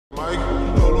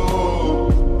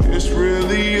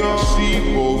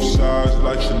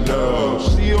like Chanel.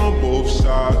 See on both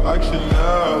sides like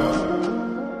Chanel.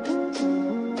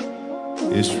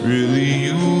 It's really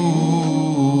you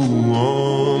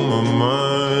on my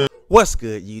mind. What's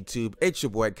good, YouTube? It's your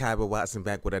boy Kyber Watson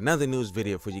back with another news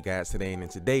video for you guys today. And in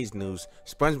today's news,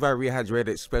 SpongeboB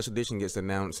Rehydrated Special Edition gets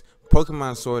announced,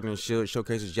 Pokemon Sword and Shield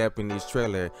showcases Japanese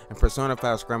trailer, and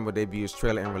Persona5 Scramble debuts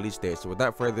trailer and release date. So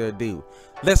without further ado,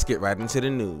 let's get right into the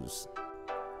news.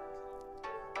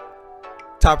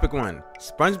 Topic 1.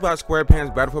 SpongeBob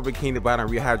SquarePants Battle for Bikini Bottom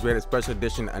Rehydrated Special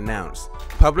Edition announced.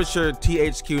 Publisher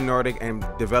THQ Nordic and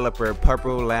developer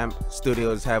Purple Lamp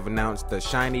Studios have announced the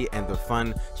shiny and the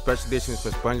fun special editions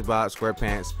for SpongeBob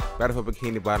SquarePants Battle for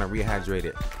Bikini Bottom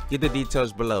Rehydrated. Get the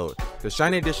details below. The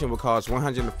shiny edition will cost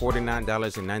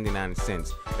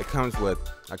 $149.99. It comes with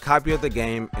a copy of the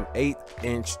game, an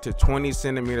 8-inch to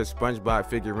 20-centimeter SpongeBob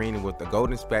figurine with a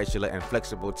golden spatula and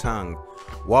flexible tongue,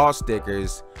 wall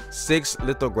stickers, 6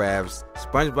 lithographs,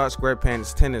 SpongeBob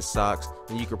SquarePants tennis socks,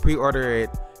 and you can pre-order it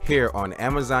here on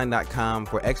Amazon.com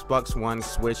for Xbox One,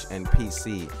 Switch, and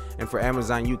PC. And for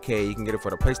Amazon UK, you can get it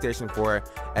for the PlayStation 4,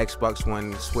 Xbox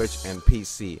One, Switch, and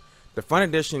PC. The Fun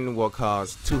Edition will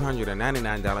cost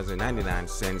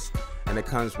 $299.99, and it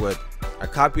comes with a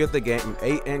copy of the game,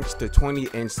 8-inch to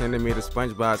 20-centimeter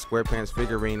SpongeBob SquarePants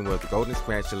figurine with golden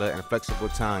spatula and flexible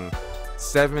tongue,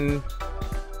 7-inch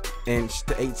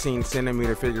to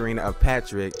 18-centimeter figurine of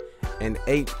Patrick, an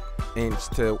 8-inch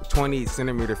to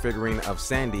 20-centimeter figurine of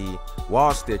Sandy,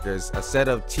 wall stickers, a set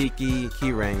of Tiki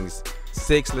key rings,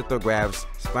 6 lithographs,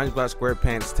 SpongeBob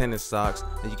SquarePants tennis socks,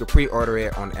 and you can pre-order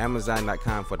it on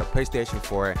Amazon.com for the PlayStation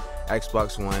 4,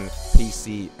 Xbox One,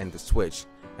 PC, and the Switch,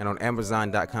 and on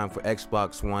Amazon.com for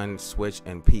Xbox One, Switch,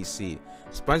 and PC.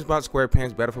 SpongeBob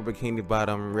SquarePants Battle for Bikini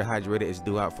Bottom Rehydrated is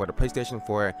due out for the PlayStation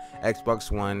 4,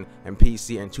 Xbox One, and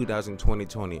PC in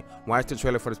 2020. Watch the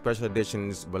trailer for the special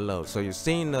editions below. So you're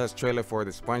seeing the trailer for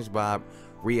the SpongeBob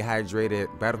Rehydrated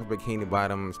Battle for Bikini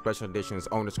Bottom special editions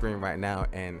on the screen right now,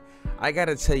 and I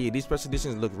gotta tell you, these special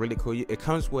editions look really cool. It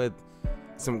comes with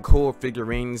some cool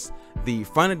figurines. The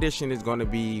Fun Edition is going to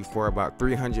be for about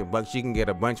 $300. You can get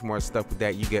a bunch more stuff with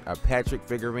that. You get a Patrick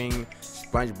figurine,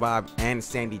 SpongeBob, and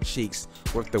Sandy Cheeks.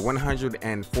 With the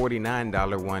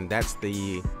 $149 one, that's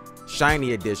the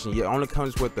shiny edition. It only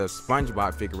comes with the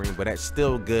SpongeBob figurine, but that's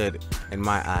still good in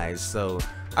my eyes. So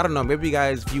I don't know, maybe you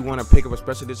guys, if you want to pick up a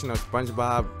special edition of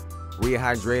SpongeBob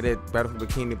Rehydrated Battle for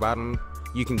Bikini Bottom,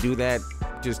 you can do that.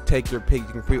 Just take your pick. You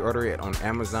can pre-order it on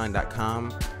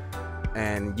Amazon.com,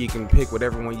 and you can pick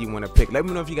whatever one you want to pick. Let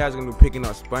me know if you guys are going to be picking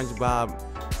up SpongeBob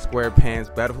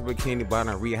SquarePants Battle for Bikini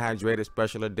Bottom Rehydrated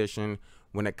Special Edition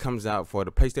when it comes out for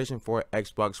the PlayStation 4,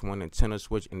 Xbox One, Nintendo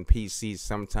Switch, and PC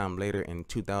sometime later in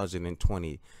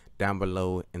 2020. Down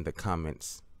below in the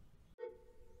comments.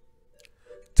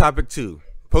 Topic 2.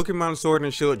 Pokemon Sword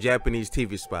and Shield Japanese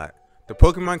TV spot. The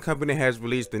Pokemon Company has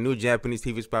released the new Japanese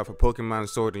TV spot for Pokemon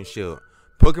Sword and Shield.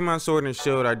 Pokemon Sword and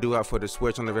Shield are due out for the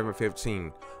Switch on November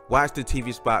 15. Watch the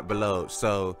TV spot below.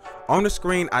 So on the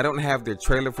screen, I don't have the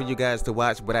trailer for you guys to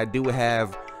watch, but I do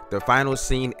have the final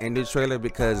scene in the trailer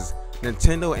because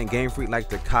Nintendo and Game Freak like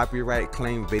to copyright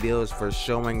claim videos for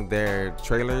showing their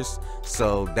trailers.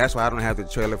 So that's why I don't have the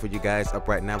trailer for you guys up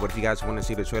right now. But if you guys want to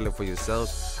see the trailer for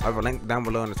yourselves, I have a link down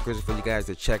below in the description for you guys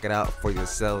to check it out for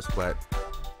yourselves. But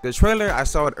the trailer, I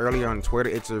saw it earlier on Twitter.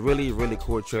 It's a really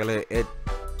cool trailer. It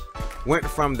went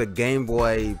from the Game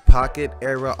Boy Pocket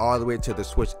era all the way to the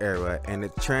Switch era, and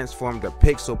it transformed the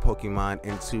pixel Pokemon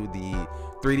into the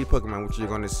 3D Pokemon, which you're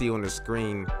going to see on the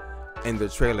screen in the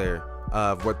trailer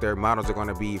of what their models are going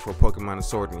to be for Pokemon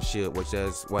Sword and Shield, which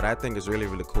is what I think is really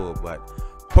cool. But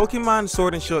Pokemon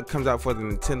Sword and Shield comes out for the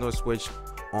Nintendo Switch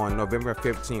on November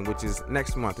 15, which is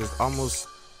next month. It's almost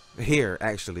here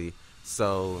actually.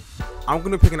 So I'm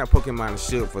going to be picking up Pokemon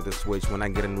Shield for the Switch when I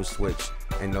get a new Switch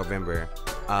in November.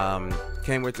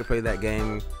 Can't wait to play that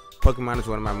game. Pokemon is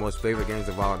one of my most favorite games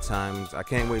of all times. I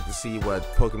can't wait to see what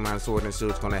Pokemon Sword and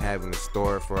Shield is going to have in the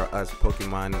store for us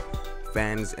Pokemon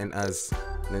fans and us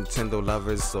Nintendo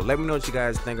lovers. So let me know what you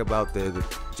guys think about the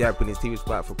Japanese TV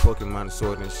spot for Pokemon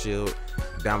Sword and Shield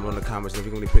down below in the comments. If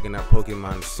you're going to be picking up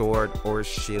Pokemon Sword or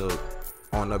Shield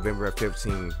on November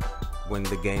 15 when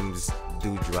the games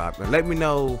do drop. And let me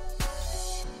know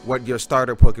what your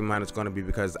starter Pokemon is going to be,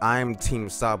 because I'm Team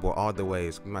Sabo all the way.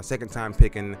 It's my second time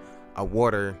picking a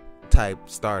water type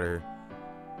starter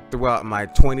throughout my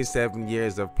 27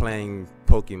 years of playing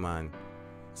Pokemon.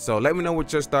 So let me know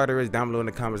what your starter is down below in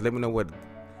the comments. Let me know what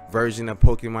version of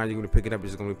Pokemon you're going to pick it up.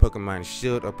 Is it going to be Pokemon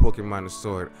Shield or Pokemon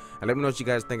Sword? And let me know what you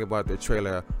guys think about the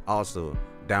trailer also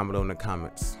down below in the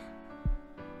comments.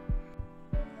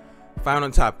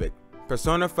 Final topic.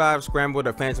 Persona 5 Scramble: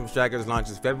 The Phantom Strikers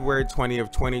launches February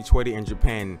 20th, 2020 in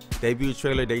Japan. Debut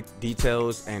trailer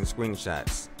details and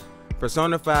screenshots.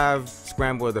 Persona 5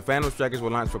 Scramble: The Phantom Strikers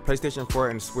will launch for PlayStation 4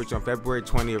 and Switch on February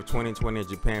 20th, 2020 in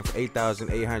Japan for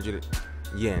 8,800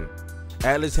 yen.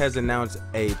 Atlus has announced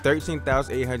a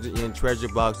 13,800 yen treasure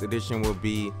box edition will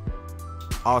be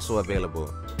also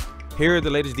available. Here are the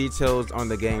latest details on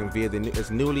the game via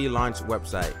its newly launched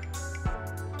website.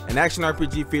 An action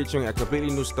RPG featuring a completely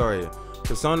new story.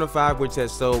 Persona 5, which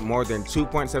has sold more than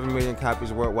 2.7 million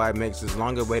copies worldwide, makes its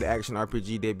long-awaited action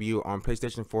RPG debut on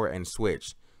PlayStation 4 and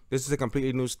Switch. This is a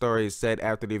completely new story set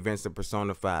after the events of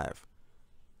Persona 5.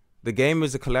 The game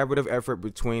is a collaborative effort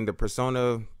between the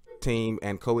Persona team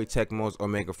and Koei Tecmo's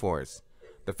Omega Force.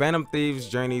 The Phantom Thieves'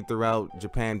 journey throughout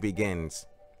Japan begins.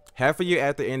 Half a year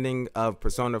after the ending of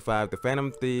Persona 5, the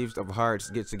Phantom Thieves of Hearts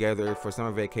get together for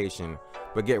summer vacation,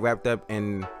 but get wrapped up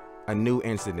in a new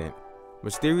incident.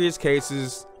 Mysterious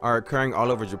cases are occurring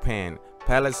all over Japan.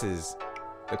 Palaces.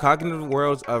 The cognitive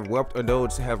worlds of warped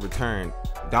adults have returned.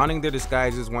 Donning their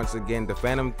disguises once again, the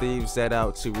Phantom Thieves set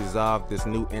out to resolve this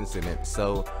new incident.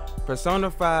 So,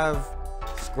 Persona 5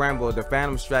 Scramble: The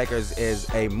Phantom Strikers is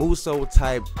a Musou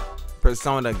type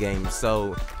Persona game.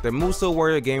 So the Musou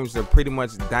Warrior games are pretty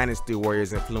much Dynasty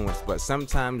Warriors influenced, but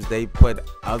sometimes they put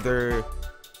other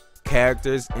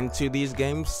characters into these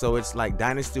games, so it's like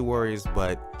Dynasty Warriors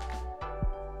but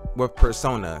with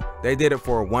Persona. They did it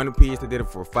for One Piece, they did it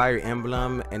for Fire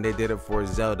Emblem, and they did it for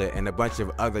Zelda and a bunch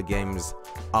of other games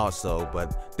also.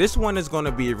 But this one is going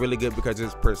to be really good because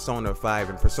it's Persona 5,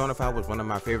 and Persona 5 was one of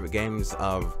my favorite games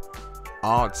of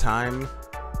all time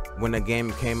when the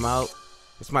game came out.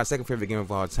 It's my second favorite game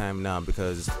of all time now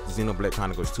because Xenoblade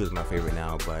Chronicles 2 is my favorite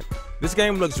now. But this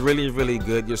game looks really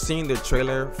good. You're seeing the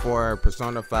trailer for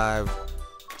Persona 5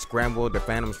 Scramble: The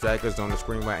Phantom Strikers on the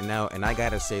screen right now, and I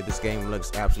gotta say this game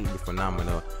looks absolutely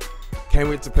phenomenal. Can't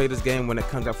wait to play this game when it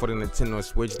comes out for the Nintendo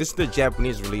Switch. This is the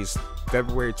Japanese release,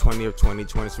 February 20th,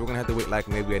 2020, so we're gonna have to wait like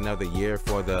maybe another year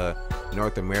for the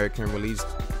North American release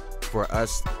for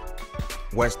us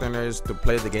Westerners to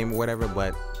play the game or whatever,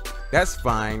 but that's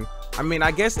fine. I mean,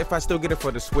 I guess if I still get it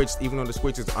for the Switch, even though the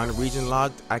Switch is unregion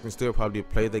locked, I can still probably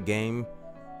play the game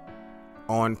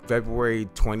on February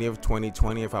 20th,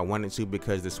 2020 if I wanted to,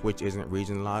 because the Switch isn't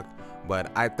region locked. But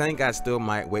I think I still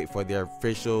might wait for the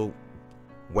official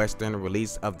Western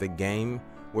release of the game,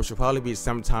 which will probably be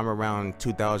sometime around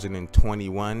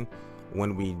 2021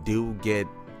 when we do get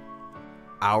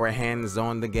our hands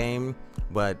on the game.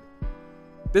 But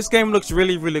this game looks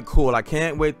really cool. I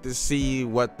can't wait to see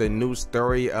what the new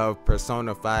story of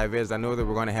Persona 5 is. I know that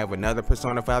we're going to have another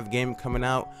Persona 5 game coming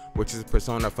out, which is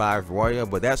Persona 5 Royal,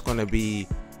 but that's going to be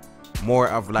more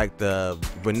of like the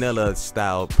vanilla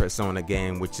style Persona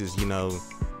game, which is, you know,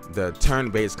 the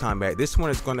turn-based combat. This one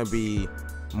is going to be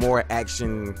more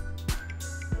action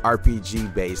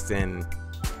RPG based, and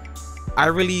I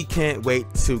really can't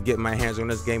wait to get my hands on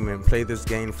this game and play this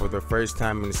game for the first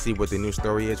time and see what the new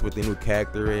story is, what the new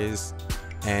character is,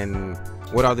 and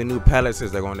what all the new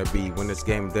palaces are going to be when this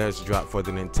game does drop for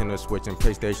the Nintendo Switch and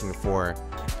PlayStation 4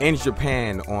 in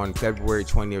Japan on February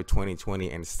 20th, 2020,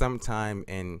 and sometime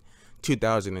in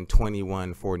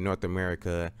 2021 for North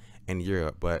America and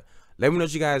Europe. But let me know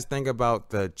what you guys think about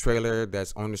the trailer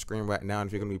that's on the screen right now, and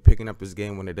if you're going to be picking up this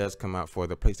game when it does come out for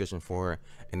the PlayStation 4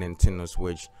 and Nintendo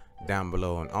Switch down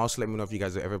below. And also let me know if you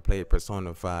guys have ever played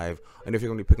Persona 5, and if you're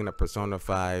going to be picking up Persona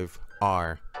 5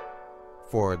 R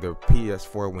for the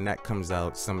PS4 when that comes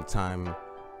out sometime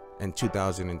in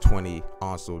 2020,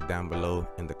 also down below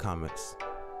in the comments.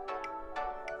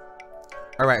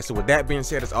 Alright, so with that being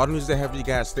said, that's all the news I have for you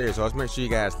guys today. So always make sure you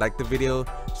guys like the video,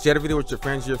 share the video with your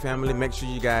friends, your family. Make sure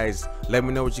you guys let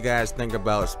me know what you guys think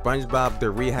about SpongeBob the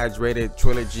Rehydrated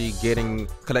trilogy getting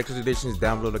collector's editions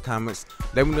down below in the comments.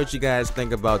 Let me know what you guys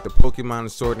think about the Pokemon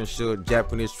Sword and Shield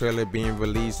Japanese trailer being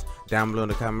released down below in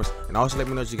the comments. And also let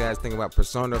me know what you guys think about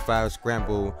Persona 5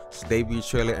 Scramble debut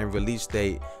trailer and release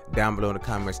date down below in the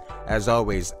comments. As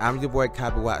always, I'm your boy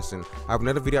Copy Watson. I have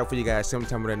another video out for you guys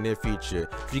sometime in the near future.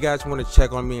 If you guys want to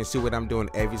check on me and see what I'm doing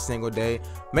every single day,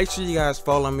 make sure you guys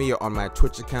follow me on my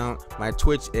Twitch account. My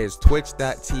Twitch is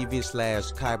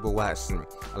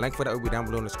twitch.tv/KaibaWatson. A link for that will be down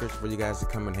below in the description for you guys to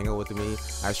come and hang out with me.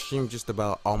 I stream just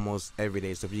about almost every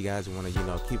day, so if you guys want to, you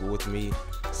know, keep it with me,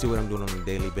 see what I'm doing on a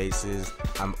daily basis,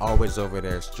 I'm always over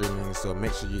there streaming. So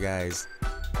make sure you guys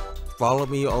follow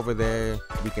me over there.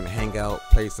 We can hang out,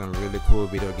 play some really cool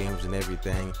video games and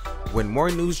everything. When more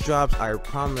news drops, I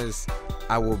promise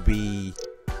I will be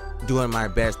doing my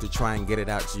best to try and get it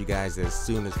out to you guys as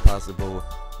soon as possible.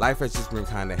 Life has just been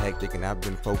kind of hectic, and I've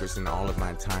been focusing all of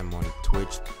my time on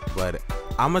Twitch, but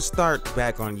I'm gonna start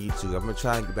back on YouTube. I'm gonna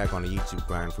try and get back on the YouTube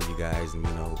grind for you guys, and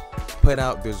put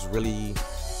out this really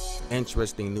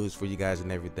interesting news for you guys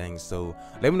and everything. So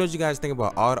let me know what you guys think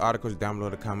about all the articles down below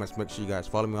in the comments. Make sure you guys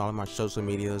follow me on all of my social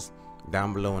medias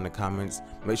down below in the comments.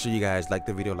 Make sure you guys like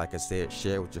the video, like I said,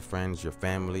 share it with your friends, your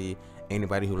family,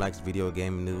 anybody who likes video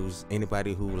game news,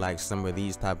 anybody who likes some of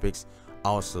these topics.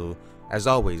 Also, as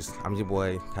always, I'm your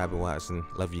boy Kyber Watson.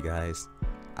 Love you guys.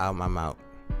 I'm out.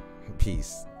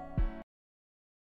 Peace.